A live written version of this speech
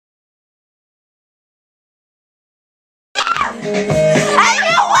Ain't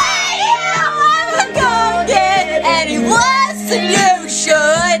no way you'll ever go get any less than you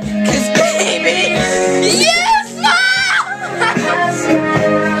should. 'Cause baby, you smile.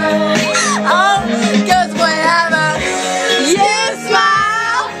 Oh, 'cause whenever you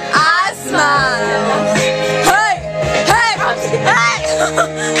smile, I smile. Hey, hey, hey.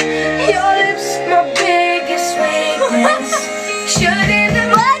 Your lips, my biggest weakness. Shouldn't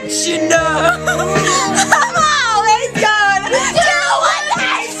have Let you know I'm always gonna do what I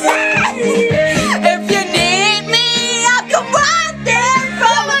say. If you need me, I'll come right there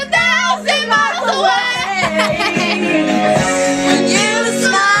from 1,000 miles away. When you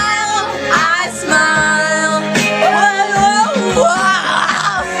smile, I smile. Whoa,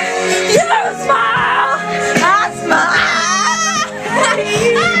 whoa. You smile, I smile.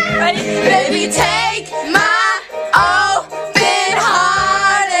 Baby, take my open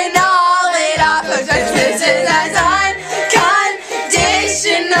heart and all it offers. This is as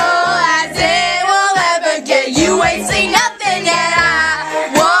unconditional as it will ever get. You ain't seen nothing yet. I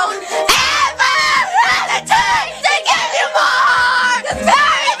won't ever hesitate to give you more. 'Cause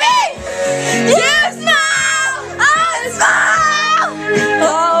baby, you smile, I smile.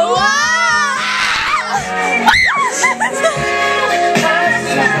 Oh,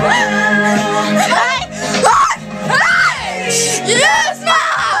 hey, look, hey, you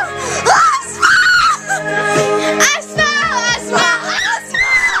smile, I smile. I smile, I smile, I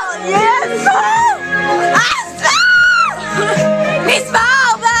smile. You smile, I smile. Me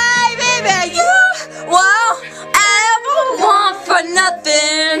smile, baby, you won't ever want for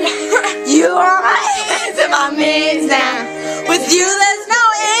nothing. You are my hands and my means now. With you, there's no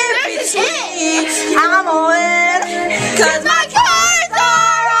in between. I'm a win, 'cause my cards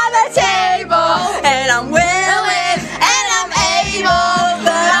are on the table, and I'm willing and I'm able,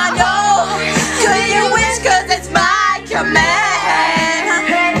 but I know could you wish, 'cause it's my command.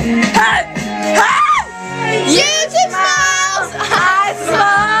 Hey, hey, you two smiles, I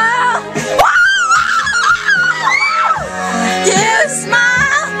smile. You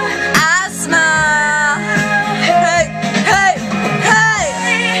smile, I smile. Hey, hey, hey,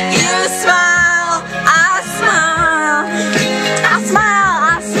 you smile, I smile. I smile,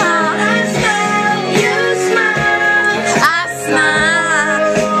 I smile. You smile, I smile.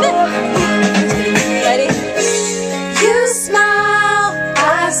 Ready? You smile, I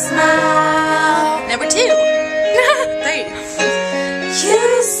smile. Number 2. There you go. You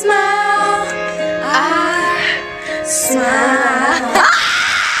smile, I smile.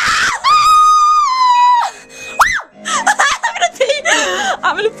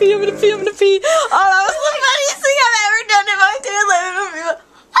 I'm gonna pee. I'm gonna pee. Oh, that was the funniest thing I've ever done in my entire life.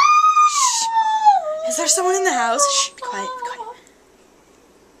 Shh. Is there someone in the house? Shh, be quiet,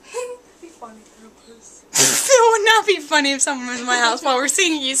 be quiet. It would not be funny if someone was in my house while we're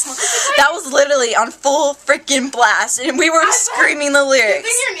singing you smile. That was literally on full freaking blast, and we were screaming the lyrics. Good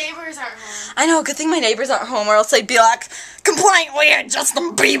thing your neighbors aren't home. I know, good thing my neighbors aren't home, or else they'd be like, "Complaint, we had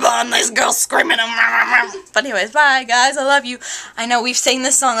Justin Bieber and this girl screaming." But anyways, bye guys, I love you. I know we've sang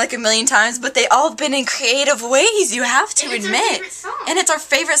this song like a million times, but they all have been in creative ways, you have to admit. It's our favorite song. And it's our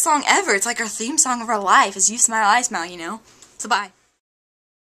favorite song ever. It's like our theme song of our life is You Smile, I Smile, you know? So bye.